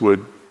 Jesus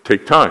would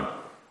take time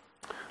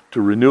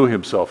to renew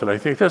himself. And I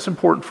think that's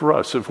important for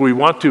us. If we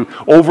want to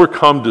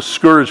overcome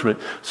discouragement,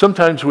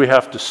 sometimes we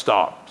have to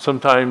stop.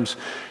 Sometimes,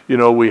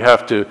 we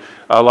have to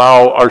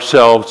allow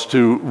ourselves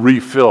to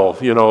refill.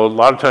 A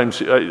lot of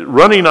times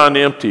running on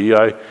empty,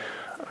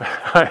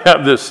 I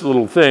have this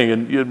little thing,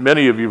 and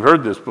many of you have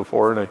heard this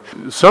before,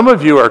 and some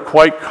of you are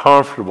quite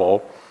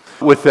comfortable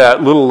with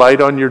that little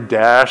light on your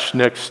dash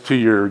next to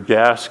your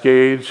gas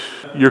gauge.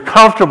 You're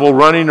comfortable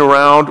running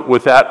around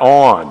with that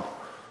on.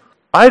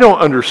 I don't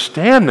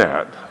understand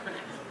that.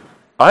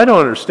 I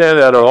don't understand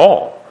that at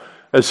all.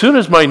 As soon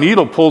as my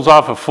needle pulls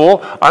off a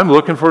full, I'm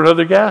looking for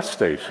another gas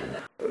station.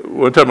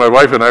 One time my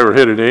wife and I were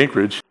headed to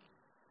Anchorage.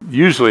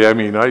 Usually,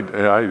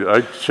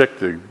 I check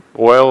the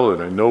oil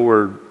and I know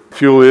where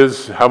fuel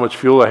is, how much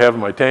fuel I have in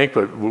my tank,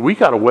 but we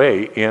got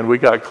away and we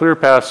got clear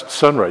past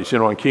Sunrise,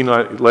 on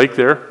Kenai Lake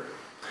there.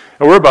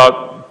 And we're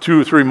about 2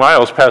 or 3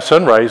 miles past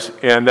Sunrise,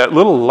 and that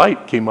little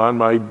light came on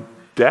my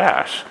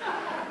dash.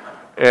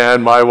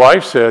 And my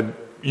wife said,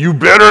 "You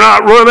better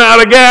not run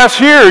out of gas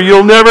here.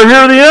 You'll never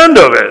hear the end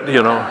of it,"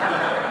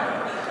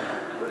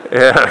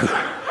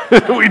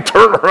 And we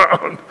turned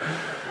around,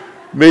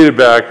 made it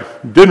back,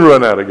 didn't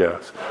run out of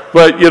gas.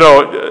 But,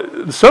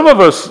 some of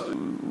us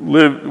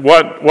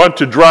want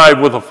to drive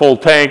with a full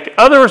tank.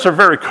 Others are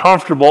very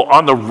comfortable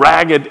on the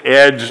ragged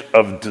edge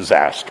of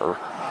disaster.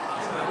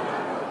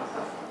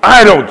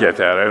 I don't get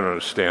that. I don't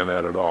understand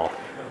that at all.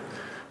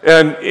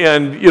 And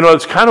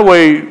it's kind of the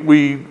way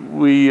we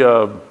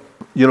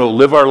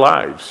live our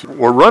lives.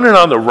 We're running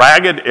on the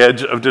ragged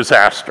edge of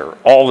disaster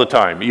all the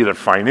time, either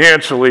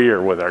financially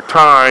or with our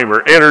time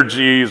or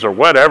energies or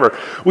whatever.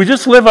 We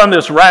just live on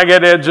this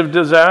ragged edge of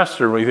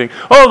disaster. And we think,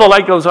 oh, the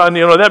light goes on,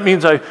 that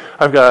means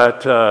I've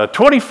got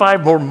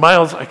 25 more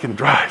miles I can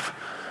drive.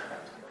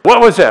 What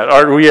was that?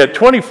 Are we at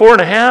 24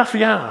 and a half?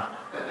 Yeah.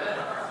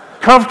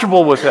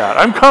 Comfortable with that.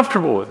 I'm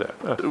comfortable with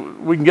that.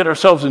 We can get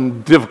ourselves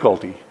in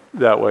difficulty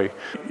that way.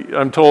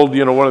 I'm told,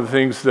 one of the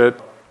things that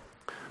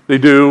they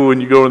do when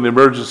you go in the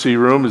emergency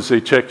room is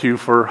they check you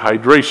for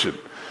hydration.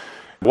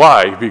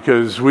 Why?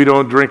 Because we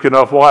don't drink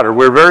enough water.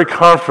 We're very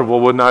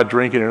comfortable with not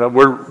drinking enough.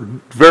 We're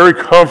very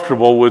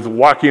comfortable with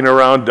walking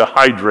around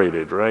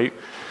dehydrated, right?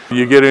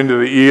 You get into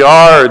the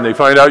ER and they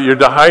find out you're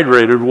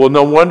dehydrated. Well,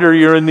 no wonder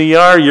you're in the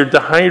ER. You're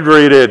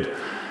dehydrated.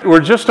 We're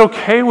just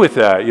okay with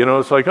that.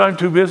 It's like, I'm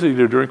too busy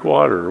to drink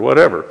water or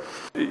whatever.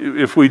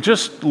 If we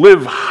just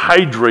live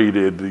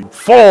hydrated,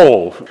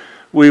 full,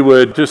 we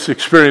would just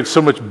experience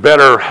so much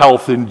better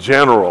health in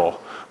general.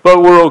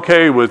 But we're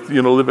okay with,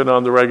 living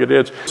on the ragged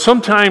edge.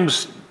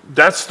 Sometimes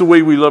that's the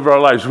way we live our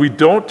lives. We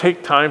don't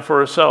take time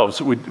for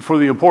ourselves, for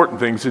the important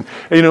things. And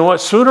you know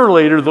what? Sooner or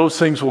later, those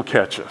things will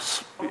catch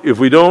us. If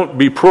we don't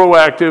be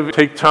proactive,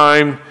 take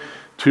time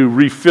to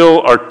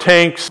refill our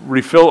tanks,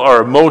 refill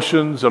our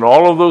emotions, and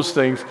all of those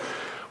things,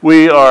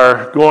 we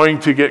are going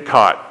to get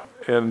caught.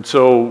 And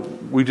so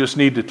we just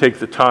need to take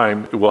the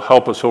time. It will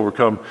help us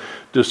overcome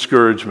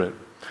discouragement.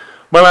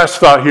 My last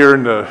thought here,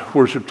 and the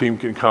worship team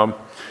can come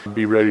and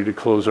be ready to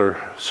close our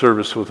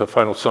service with a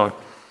final song,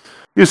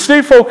 is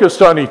stay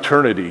focused on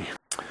eternity.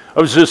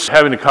 I was just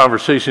having a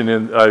conversation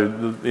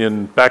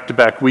in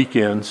back-to-back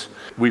weekends.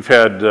 We've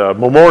had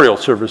memorial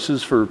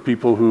services for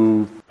people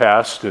who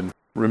passed and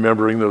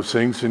remembering those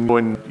things. And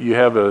when you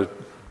have a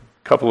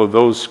couple of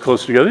those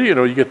close together,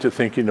 you get to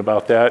thinking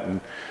about that.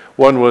 And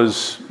one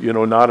was,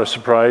 not a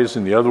surprise,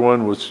 and the other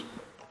one was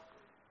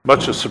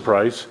much a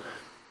surprise.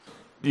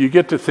 You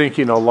get to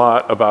thinking a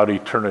lot about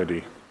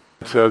eternity.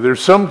 So there's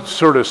some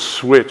sort of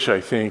switch,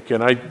 I think,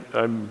 and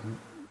I'm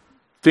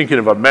thinking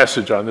of a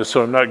message on this,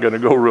 so I'm not going to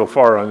go real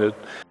far on it.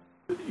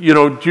 Do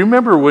you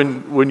remember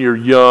when you're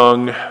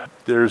young,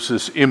 there's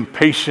this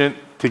impatient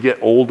to get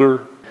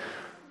older?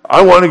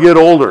 I want to get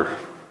older.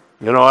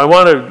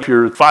 If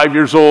you're 5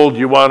 years old,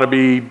 you want to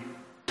be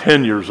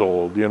 10 years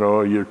old.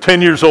 You're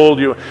 10 years old,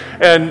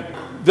 and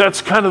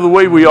that's kind of the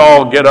way we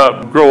all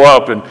grow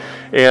up, and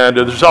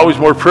there's always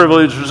more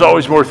privilege, there's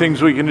always more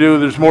things we can do,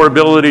 there's more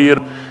ability,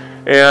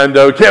 and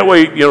we can't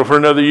wait, for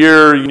another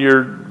year.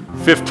 You're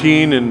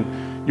 15 and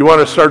you want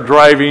to start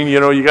driving,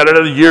 you got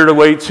another year to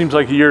wait. Seems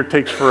like a year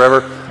takes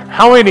forever.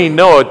 How many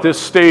know at this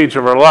stage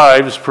of our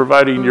lives,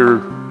 providing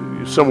you're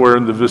somewhere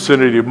in the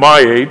vicinity of my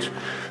age,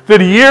 that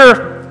a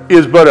year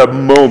is but a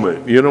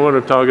moment? You know what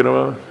I'm talking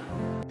about?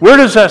 Where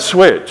does that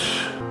switch?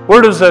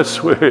 We're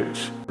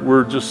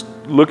just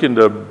looking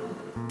to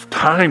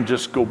time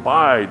just go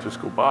by.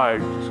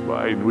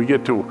 And we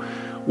get to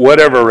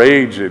whatever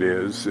age it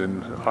is,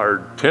 and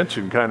our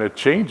attention kind of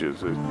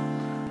changes.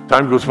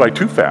 Time goes by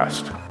too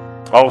fast.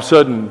 All of a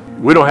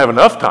sudden, we don't have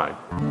enough time.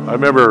 I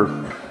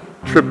remember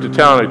a trip to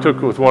town I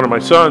took with one of my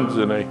sons,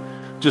 and I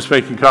just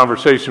making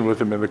conversation with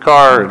him in the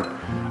car, and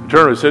I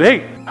turned and said,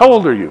 "Hey, how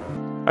old are you?"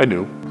 I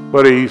knew,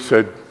 but he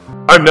said,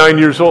 "I'm 9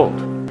 years old."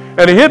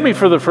 And it hit me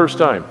for the first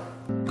time.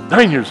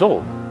 9 years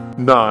old.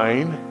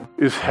 9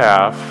 is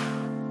half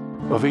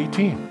of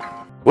 18.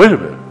 Wait a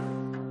minute.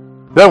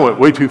 That went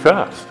way too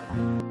fast.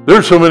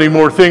 There's so many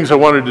more things I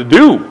wanted to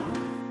do.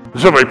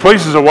 There's so many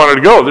places I wanted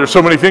to go. There's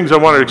so many things I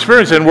wanted to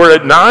experience, and we're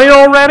at 9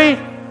 already?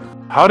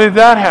 How did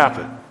that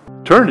happen?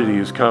 Eternity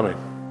is coming.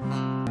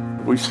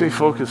 We stay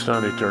focused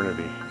on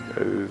eternity.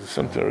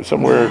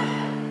 Somewhere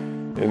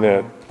in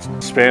that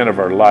span of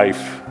our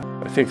life,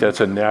 I think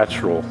that's a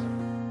natural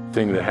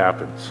thing that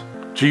happens.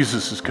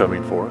 Jesus is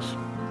coming for us.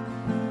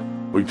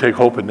 We take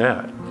hope in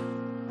that.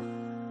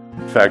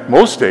 In fact,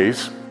 most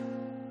days,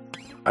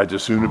 I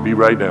just soon it'd be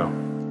right now.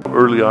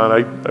 Early on,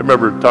 I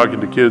remember talking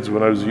to kids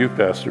when I was a youth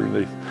pastor, and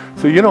they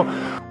say,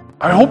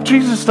 I hope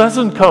Jesus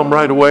doesn't come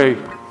right away.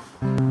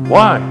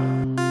 Why?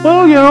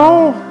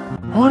 Well,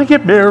 I want to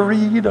get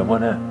married. I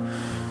want to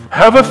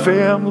have a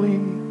family,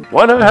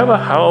 want to have a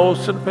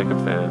house and a picket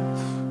fence.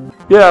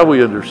 Yeah,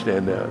 we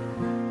understand that.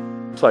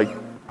 It's like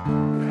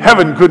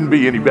heaven couldn't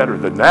be any better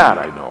than that,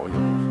 I know.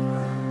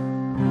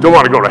 Don't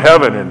want to go to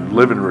heaven and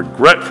live in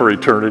regret for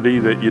eternity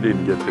that you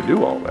didn't get to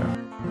do all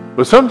that.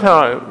 But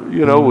sometimes,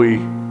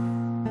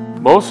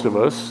 most of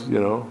us,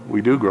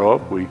 we do grow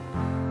up, we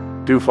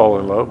do fall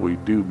in love, we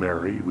do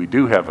marry, we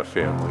do have a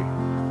family,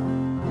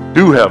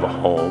 do have a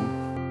home.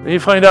 And you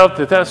find out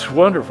that that's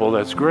wonderful,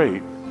 that's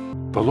great.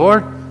 But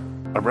Lord,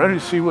 I'm ready to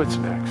see what's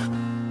next.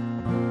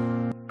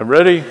 I'm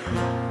ready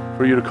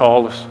for you to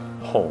call us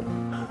home.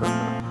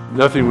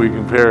 Nothing we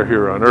compare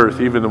here on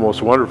earth, even the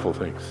most wonderful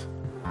things,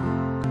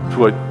 to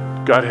what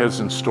God has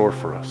in store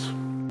for us.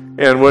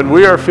 And when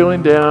we are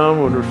feeling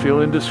down, when we're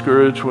feeling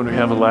discouraged, when we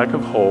have a lack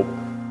of hope,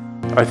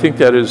 I think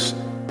that is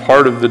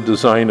part of the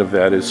design of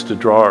that is to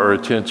draw our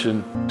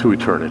attention to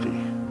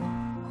eternity.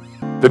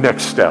 The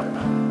next step,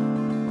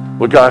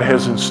 what God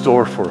has in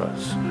store for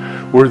us,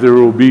 where there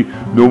will be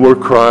no more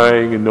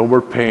crying and no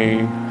more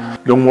pain,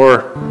 no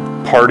more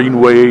parting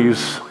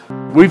ways.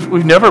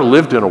 We've never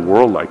lived in a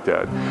world like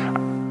that.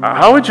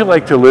 How would you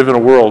like to live in a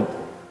world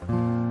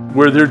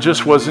where there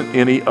just wasn't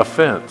any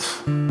offense?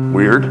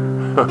 Weird.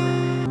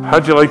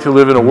 How'd you like to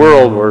live in a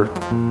world where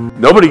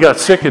nobody got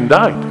sick and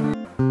died?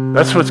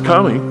 That's what's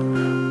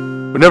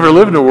coming. We never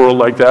lived in a world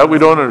like that. We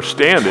don't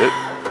understand it.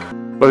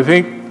 But I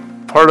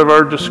think part of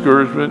our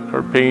discouragement,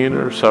 our pain,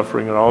 our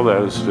suffering, and all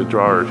that is to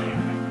draw our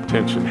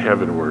attention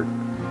heavenward.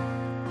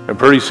 And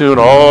pretty soon,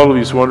 all of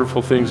these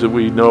wonderful things that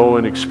we know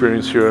and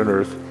experience here on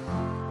earth,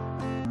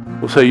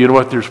 we'll say, you know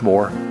what, there's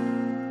more.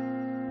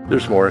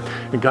 There's more.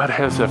 And God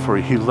has that for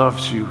you. He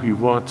loves you. He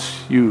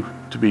wants you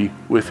to be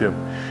with him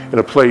in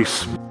a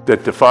place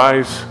that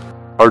defies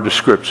our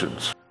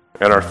descriptions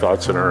and our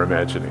thoughts and our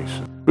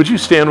imagination. Would you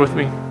stand with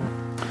me?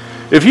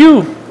 If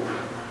you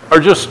are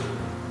just,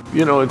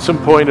 at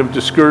some point of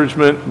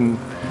discouragement and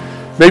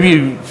maybe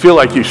you feel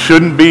like you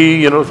shouldn't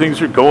be,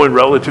 things are going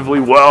relatively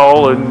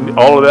well and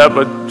all of that,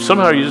 but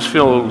somehow you just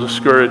feel a little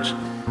discouraged,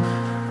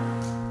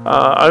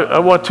 I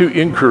want to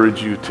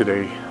encourage you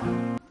today.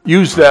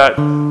 Use that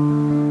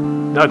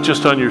not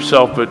just on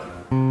yourself, but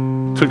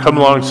to come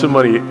along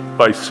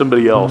by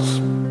somebody else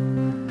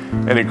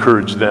and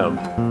encourage them.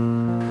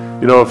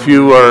 If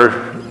you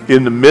are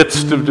in the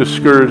midst of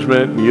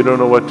discouragement and you don't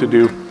know what to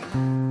do,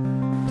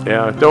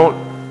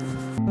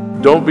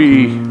 don't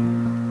be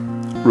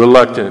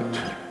reluctant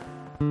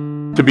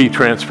to be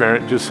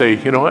transparent. Just say,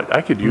 you know what,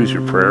 I could use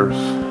your prayers.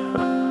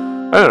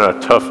 I'm in a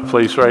tough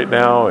place right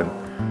now,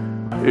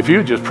 and if you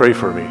would just pray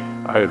for me,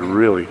 I'd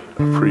really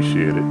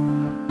appreciate it.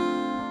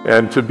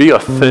 And to be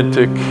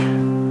authentic,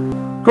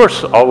 of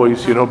course,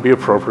 always, be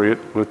appropriate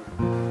with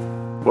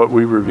what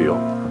we reveal.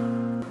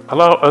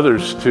 Allow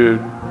others to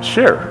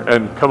share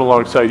and come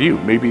alongside you.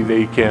 Maybe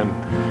they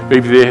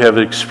have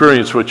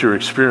experienced what you're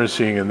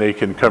experiencing and they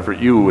can comfort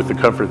you with the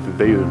comfort that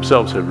they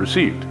themselves have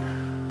received.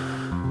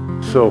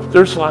 So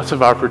there's lots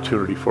of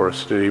opportunity for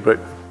us today, but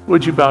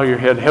would you bow your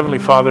head? Heavenly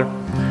Father,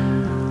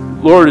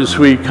 Lord, as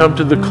we come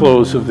to the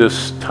close of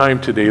this time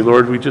today,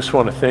 Lord, we just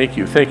want to thank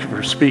you. Thank you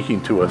for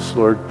speaking to us,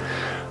 Lord.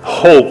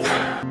 Hope,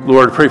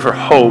 Lord, pray for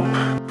hope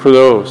for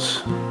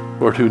those,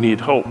 Lord, who need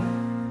hope.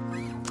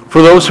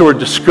 For those who are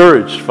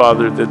discouraged,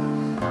 Father,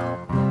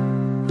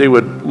 that they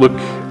would look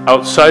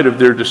outside of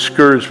their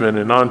discouragement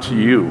and onto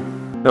you.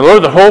 And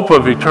Lord, the hope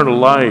of eternal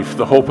life,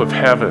 the hope of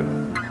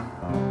heaven,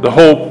 the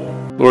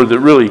hope, Lord, that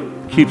really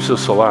keeps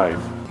us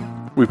alive.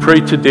 We pray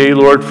today,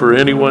 Lord, for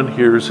anyone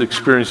here who's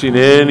experiencing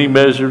any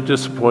measure of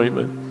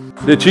disappointment,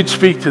 that you'd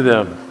speak to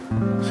them.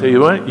 Say, you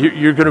know what?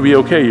 You're going to be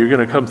okay. You're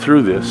going to come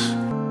through this.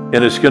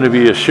 And it's going to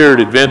be a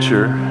shared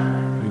adventure,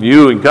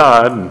 you and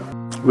God,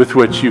 with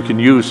which you can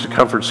use to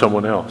comfort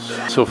someone else.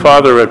 So,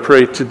 Father, I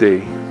pray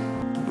today,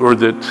 Lord,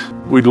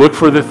 that we'd look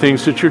for the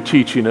things that you're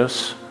teaching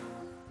us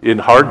in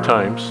hard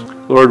times.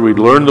 Lord, we'd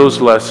learn those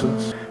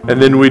lessons,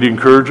 and then we'd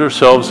encourage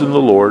ourselves in the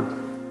Lord.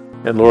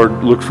 And,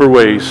 Lord, look for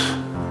ways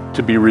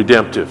to be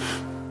redemptive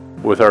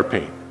with our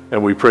pain.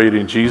 And we pray it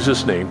in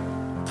Jesus' name.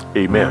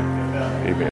 Amen.